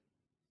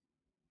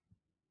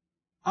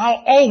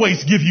 I'll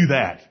always give you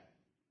that.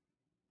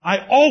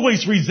 I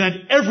always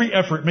resent every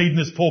effort made in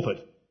this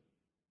pulpit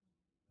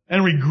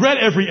and regret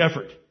every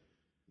effort.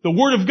 The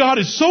Word of God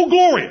is so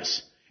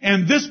glorious,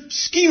 and this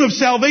scheme of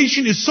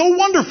salvation is so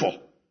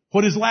wonderful.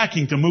 What is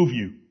lacking to move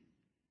you?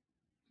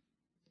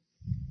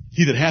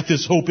 He that hath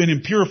this hope in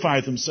Him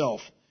purifieth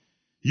himself.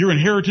 Your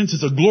inheritance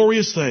is a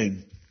glorious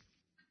thing.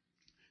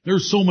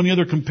 There's so many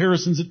other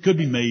comparisons that could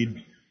be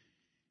made.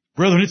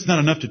 Brethren, it's not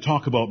enough to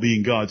talk about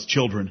being God's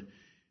children.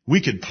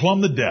 We could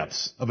plumb the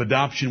depths of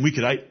adoption. We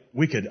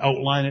could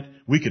outline it.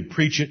 We could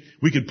preach it.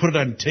 We could put it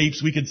on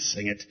tapes. We could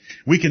sing it.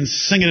 We can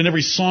sing it in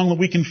every song that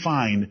we can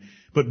find.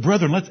 But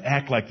brethren, let's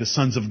act like the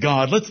sons of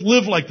God. Let's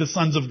live like the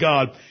sons of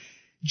God.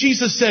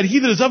 Jesus said, he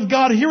that is of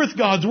God heareth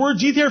God's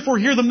words. Ye therefore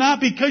hear them not,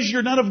 because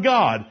you're not of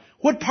God.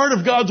 What part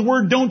of God's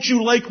Word don't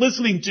you like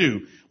listening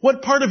to?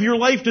 What part of your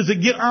life does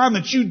it get on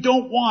that you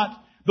don't want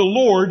the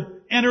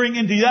Lord entering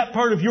into that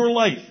part of your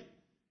life?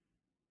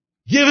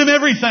 Give Him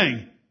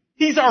everything.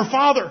 He's our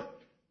Father.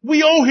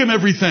 We owe Him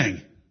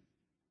everything.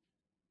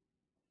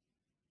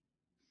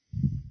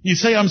 You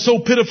say, I'm so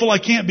pitiful I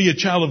can't be a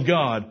child of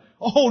God.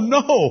 Oh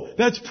no,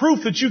 that's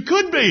proof that you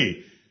could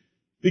be.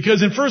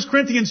 Because in 1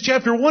 Corinthians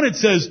chapter 1 it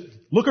says,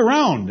 look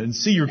around and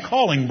see your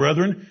calling,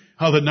 brethren.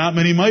 How that not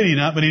many mighty,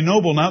 not many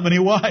noble, not many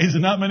wise,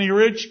 and not many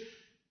rich.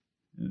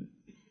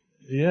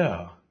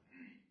 Yeah.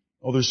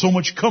 Oh, there's so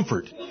much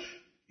comfort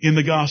in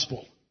the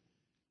gospel.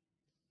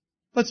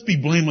 Let's be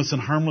blameless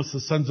and harmless, the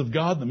sons of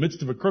God, in the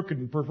midst of a crooked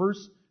and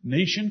perverse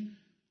nation.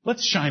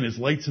 Let's shine as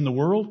lights in the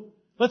world.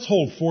 Let's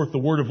hold forth the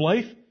word of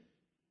life.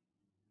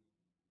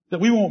 That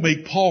we won't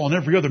make Paul and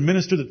every other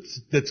minister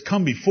that's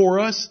come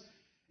before us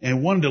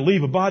and wanted to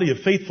leave a body of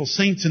faithful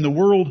saints in the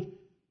world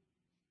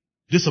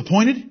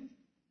disappointed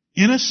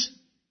in us.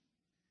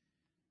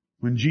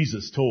 When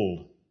Jesus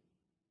told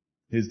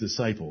His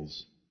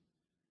disciples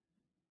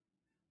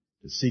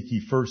to seek ye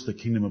first the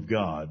kingdom of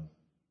God.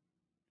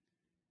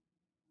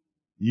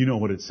 You know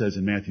what it says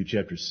in Matthew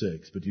chapter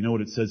 6, but do you know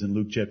what it says in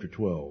Luke chapter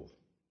 12?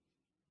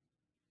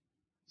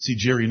 See,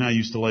 Jerry and I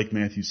used to like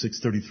Matthew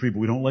 6:33, but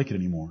we don't like it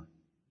anymore.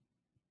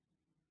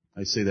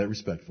 I say that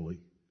respectfully.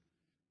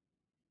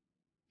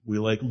 We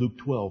like Luke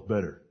 12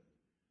 better.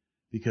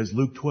 Because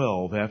Luke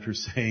 12, after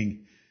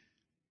saying,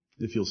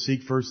 if you'll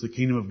seek first the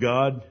kingdom of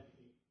God,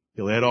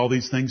 He'll add all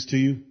these things to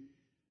you.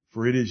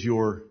 For it is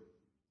your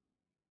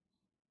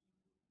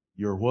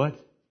what?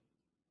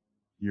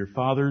 Your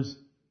Father's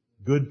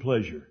good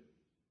pleasure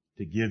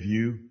to give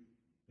you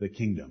the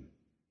kingdom.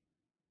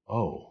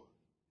 Oh,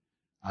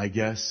 I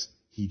guess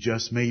He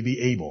just may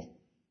be able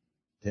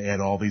to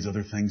add all these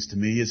other things to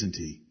me, isn't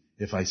He?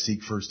 If I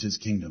seek first His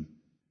kingdom.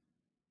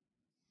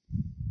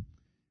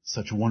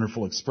 Such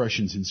wonderful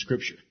expressions in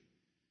Scripture.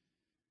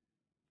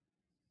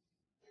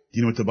 Do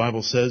you know what the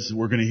Bible says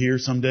we're going to hear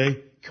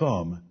someday?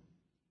 Come,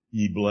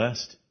 ye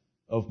blessed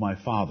of my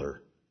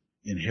Father,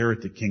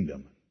 inherit the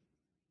kingdom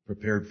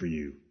prepared for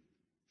you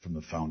from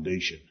the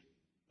foundation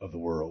of the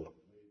world.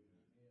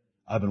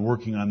 I've been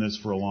working on this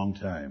for a long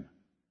time.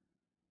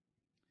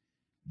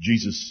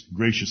 Jesus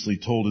graciously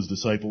told His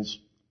disciples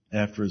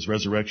after His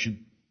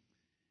resurrection,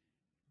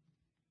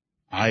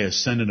 I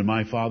ascended to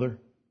my Father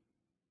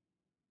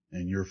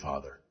and your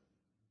Father.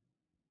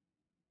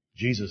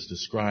 Jesus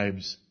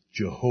describes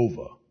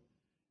Jehovah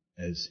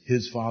as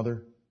His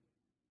Father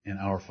and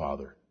our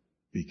Father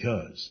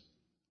because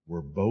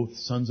we're both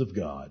sons of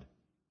God,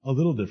 a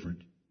little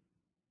different,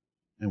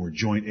 and we're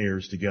joint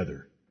heirs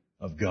together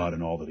of God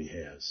and all that He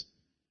has.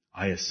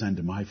 I ascend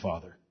to my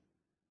Father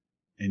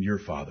and your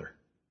Father.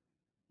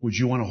 Would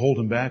you want to hold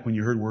Him back when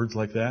you heard words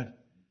like that?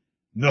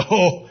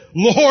 No.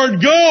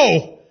 Lord,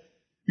 go!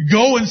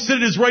 Go and sit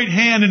at His right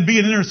hand and be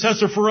an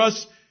intercessor for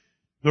us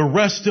the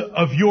rest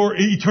of your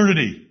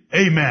eternity.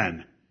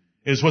 Amen.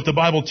 Is what the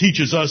Bible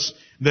teaches us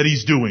that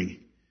He's doing.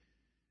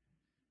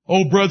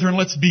 Oh, brethren,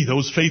 let's be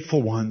those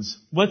faithful ones.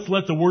 Let's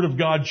let the Word of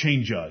God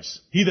change us.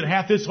 He that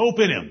hath this hope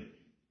in Him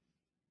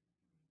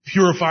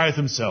purifieth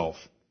himself,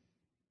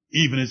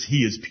 even as He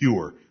is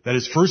pure. That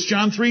is 1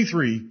 John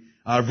 3:3.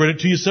 I've read it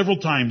to you several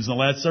times in the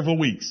last several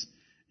weeks.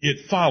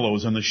 It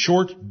follows on the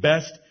short,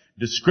 best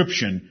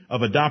description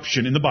of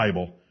adoption in the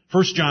Bible.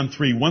 1 John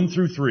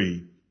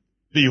 3:1-3.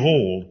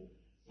 Behold,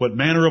 what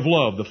manner of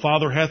love the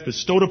Father hath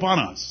bestowed upon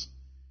us,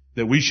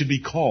 that we should be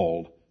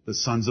called the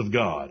sons of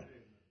God.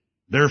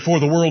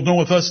 Therefore the world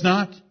knoweth us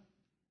not,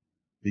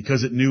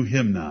 because it knew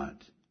Him not.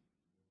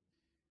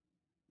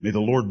 May the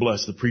Lord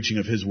bless the preaching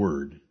of His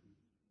word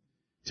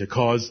to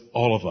cause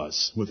all of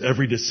us, with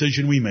every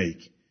decision we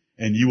make,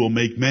 and you will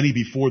make many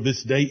before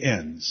this day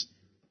ends,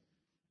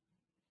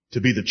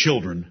 to be the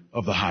children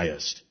of the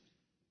highest.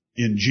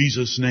 In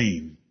Jesus'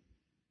 name,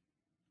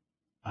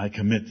 I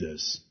commit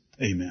this.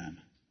 Amen.